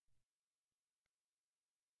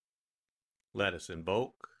Let us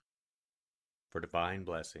invoke for divine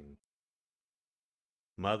blessing.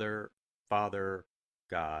 Mother, Father,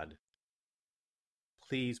 God,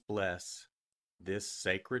 please bless this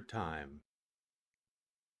sacred time.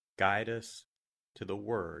 Guide us to the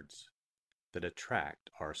words that attract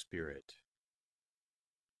our spirit.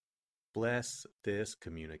 Bless this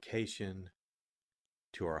communication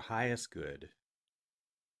to our highest good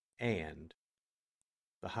and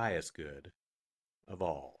the highest good of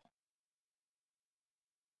all.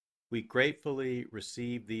 We gratefully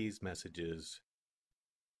receive these messages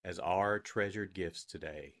as our treasured gifts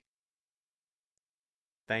today.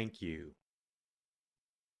 Thank you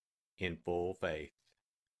in full faith.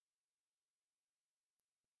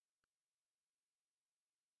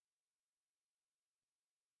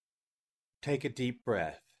 Take a deep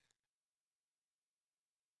breath.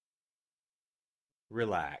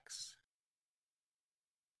 Relax.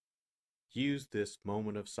 Use this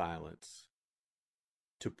moment of silence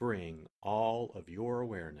to bring all of your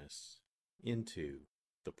awareness into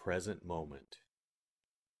the present moment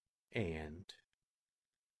and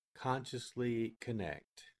consciously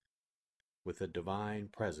connect with the divine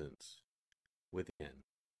presence within.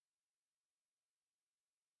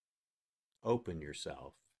 Open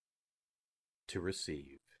yourself to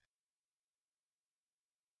receive.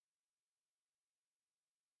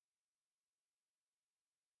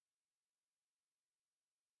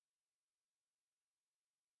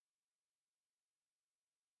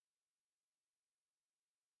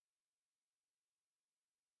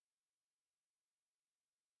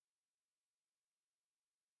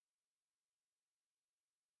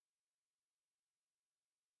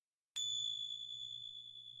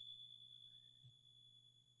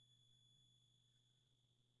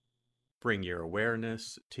 Bring your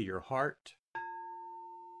awareness to your heart.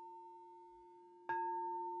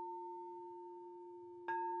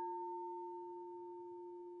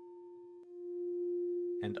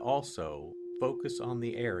 And also focus on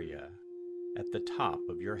the area at the top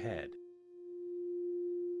of your head.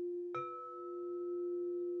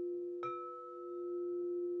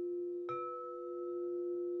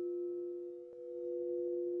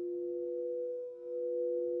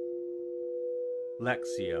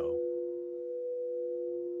 Lectio.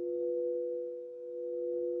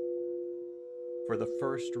 For the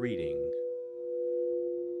first reading,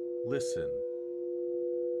 listen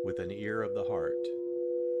with an ear of the heart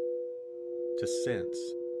to sense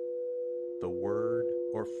the word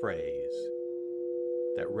or phrase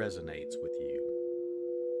that resonates with you.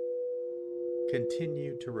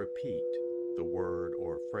 Continue to repeat the word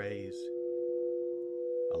or phrase.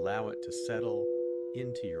 Allow it to settle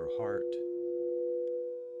into your heart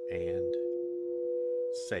and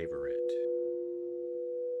savor it.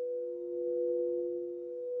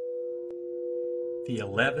 The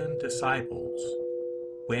 11 disciples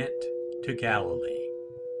went to Galilee,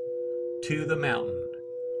 to the mountain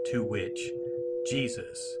to which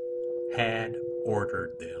Jesus had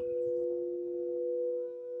ordered them.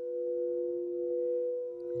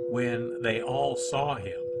 When they all saw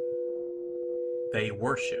him, they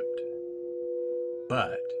worshipped,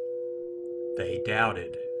 but they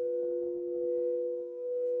doubted.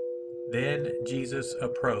 Then Jesus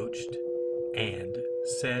approached and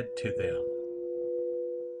said to them,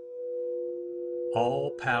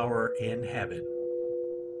 "All power in heaven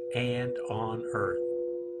and on earth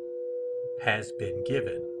has been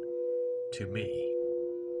given to me.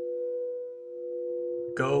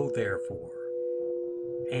 Go therefore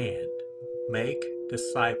and make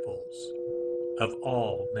disciples of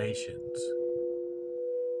all nations,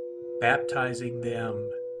 baptizing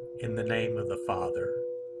them in the name of the Father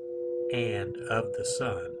and of the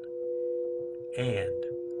Son and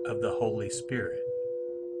of the Holy Spirit,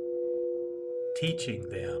 teaching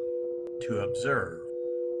them to observe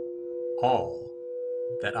all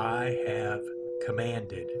that I have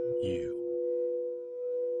commanded you.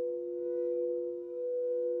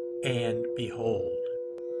 And behold,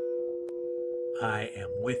 I am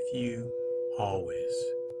with you always,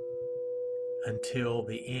 until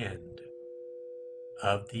the end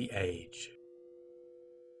of the age."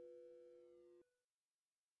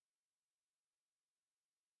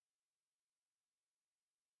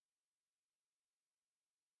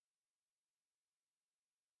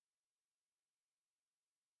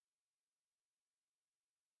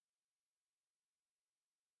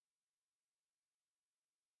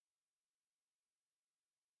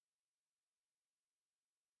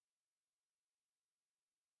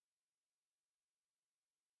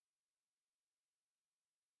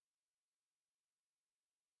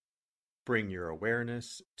 Bring your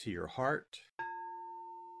awareness to your heart.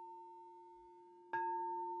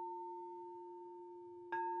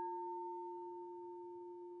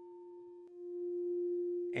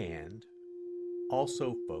 And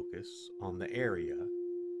also focus on the area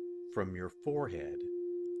from your forehead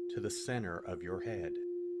to the center of your head.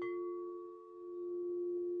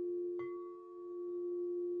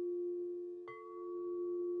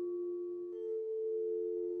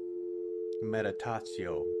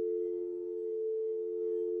 Meditatio.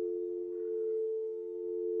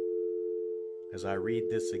 As I read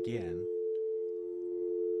this again,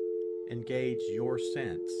 engage your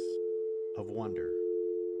sense of wonder.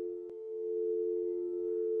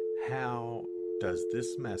 How does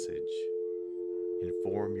this message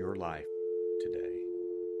inform your life today?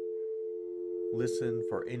 Listen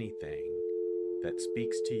for anything that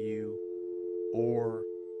speaks to you or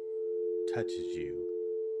touches you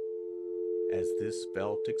as this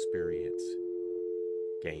felt experience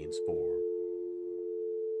gains form.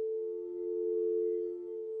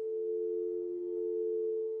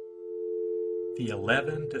 The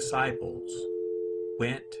 11 disciples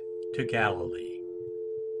went to Galilee,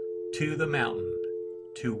 to the mountain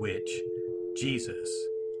to which Jesus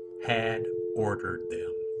had ordered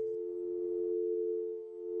them.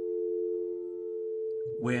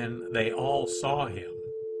 When they all saw him,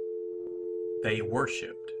 they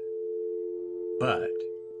worshipped, but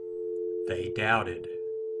they doubted.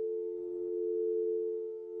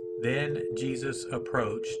 Then Jesus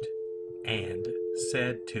approached and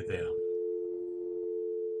said to them,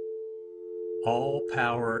 "All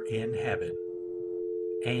power in heaven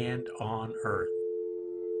and on earth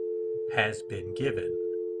has been given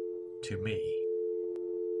to me.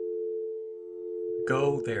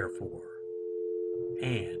 Go therefore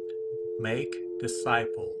and make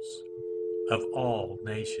disciples of all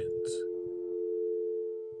nations,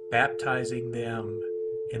 baptizing them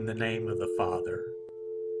in the name of the Father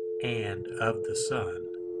and of the Son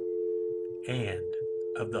and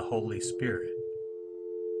of the Holy Spirit,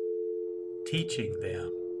 teaching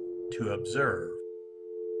them to observe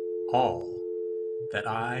all that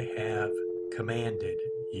I have commanded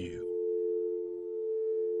you.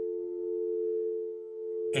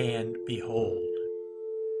 And behold,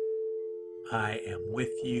 I am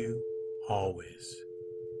with you always,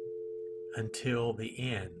 until the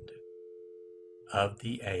end of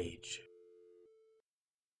the age."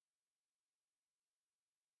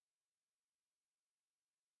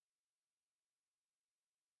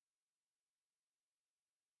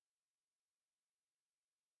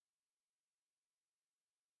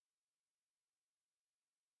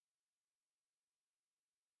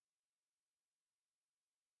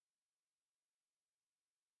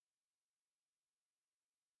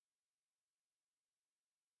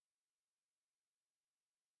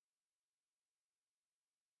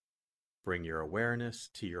 Bring your awareness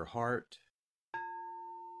to your heart.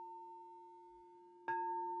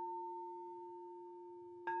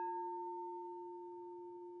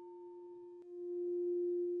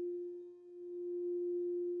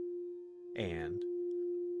 And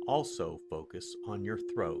also focus on your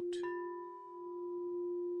throat.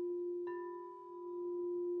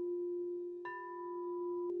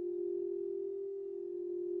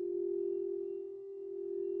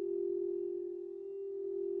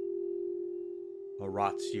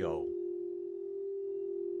 Oratio.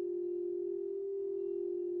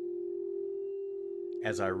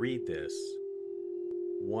 As I read this,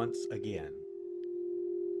 once again,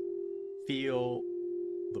 feel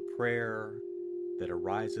the prayer that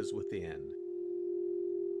arises within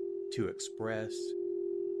to express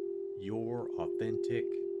your authentic,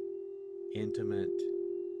 intimate,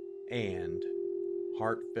 and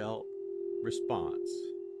heartfelt response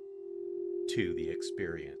to the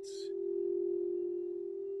experience.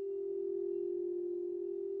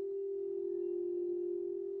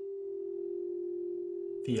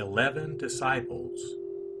 The 11 disciples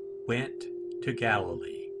went to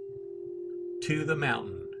Galilee, to the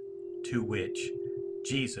mountain to which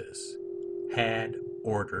Jesus had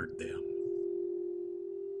ordered them.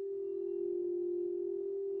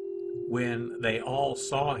 When they all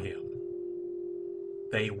saw him,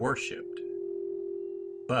 they worshipped,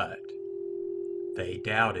 but they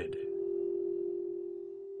doubted.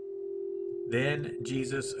 Then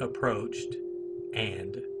Jesus approached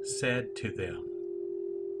and said to them,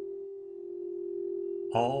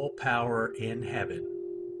 "All power in heaven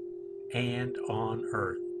and on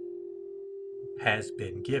earth has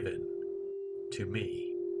been given to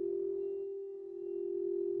me.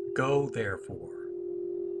 Go therefore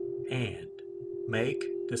and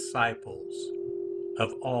make disciples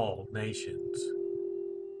of all nations,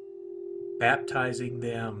 baptizing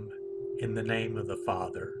them in the name of the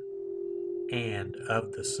Father and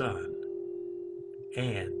of the Son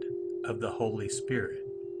and of the Holy Spirit,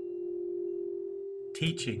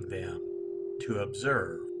 teaching them to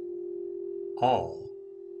observe all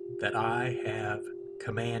that I have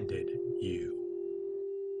commanded you.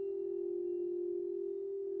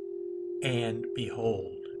 And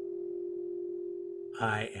behold,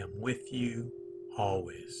 I am with you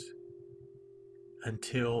always,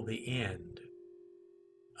 until the end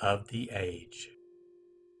of the age.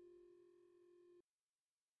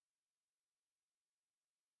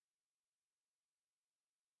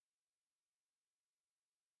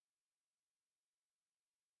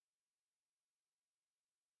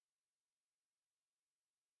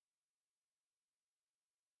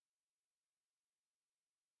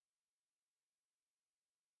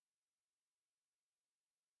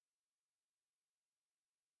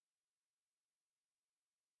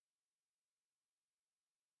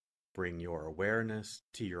 Bring your awareness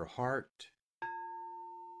to your heart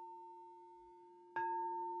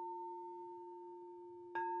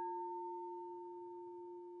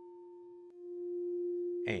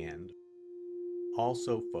and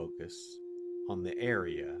also focus on the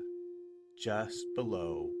area just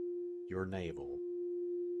below your navel.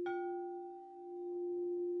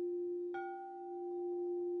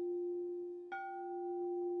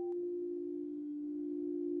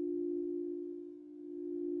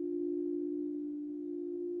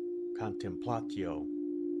 Contemplatio.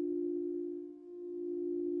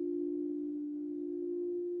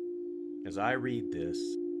 As I read this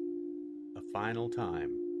a final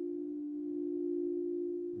time,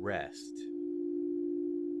 rest.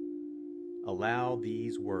 Allow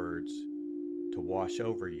these words to wash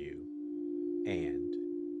over you and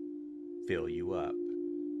fill you up.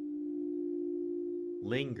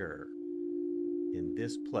 Linger in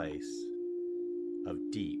this place of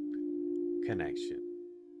deep connection.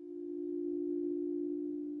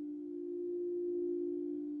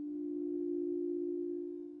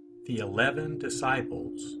 The 11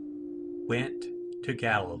 disciples went to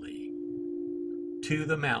Galilee, to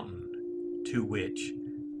the mountain to which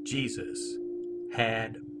Jesus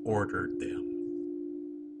had ordered them.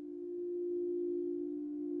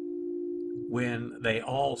 When they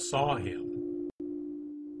all saw him,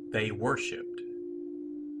 they worshipped,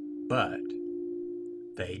 but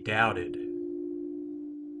they doubted.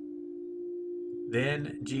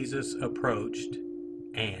 Then Jesus approached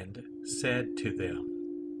and said to them,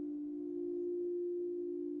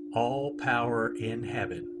 "All power in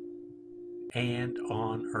heaven and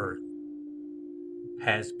on earth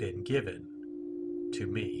has been given to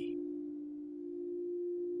me.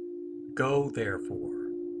 Go therefore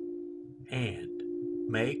and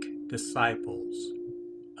make disciples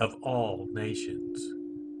of all nations,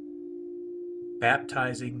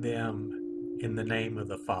 baptizing them in the name of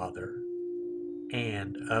the Father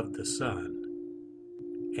and of the Son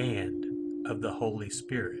and of the Holy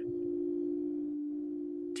Spirit,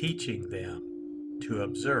 teaching them to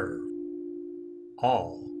observe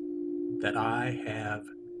all that I have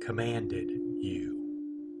commanded you.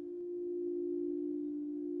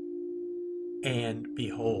 And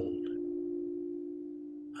behold,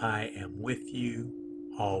 I am with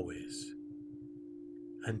you always,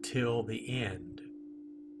 until the end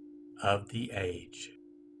of the age."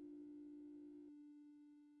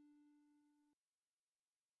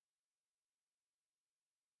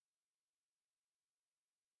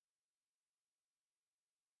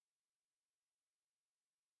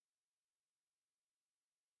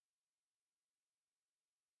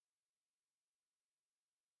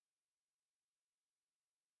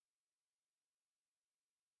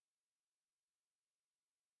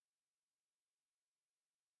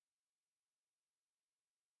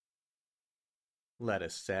 Let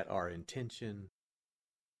us set our intention.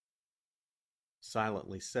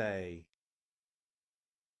 Silently say,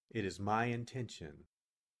 "It is my intention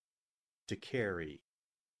to carry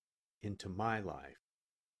into my life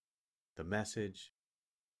the message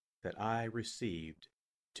that I received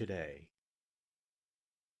today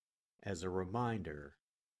as a reminder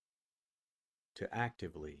to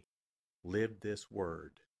actively live this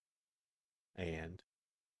word and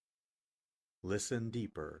listen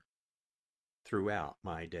deeper throughout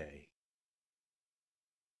my day."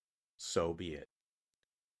 So be it.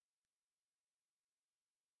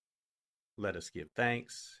 Let us give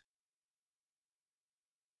thanks.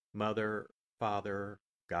 Mother, Father,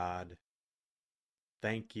 God,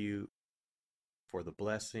 thank you for the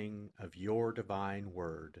blessing of your divine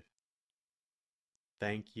word.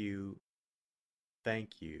 Thank you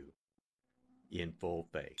in full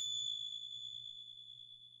faith.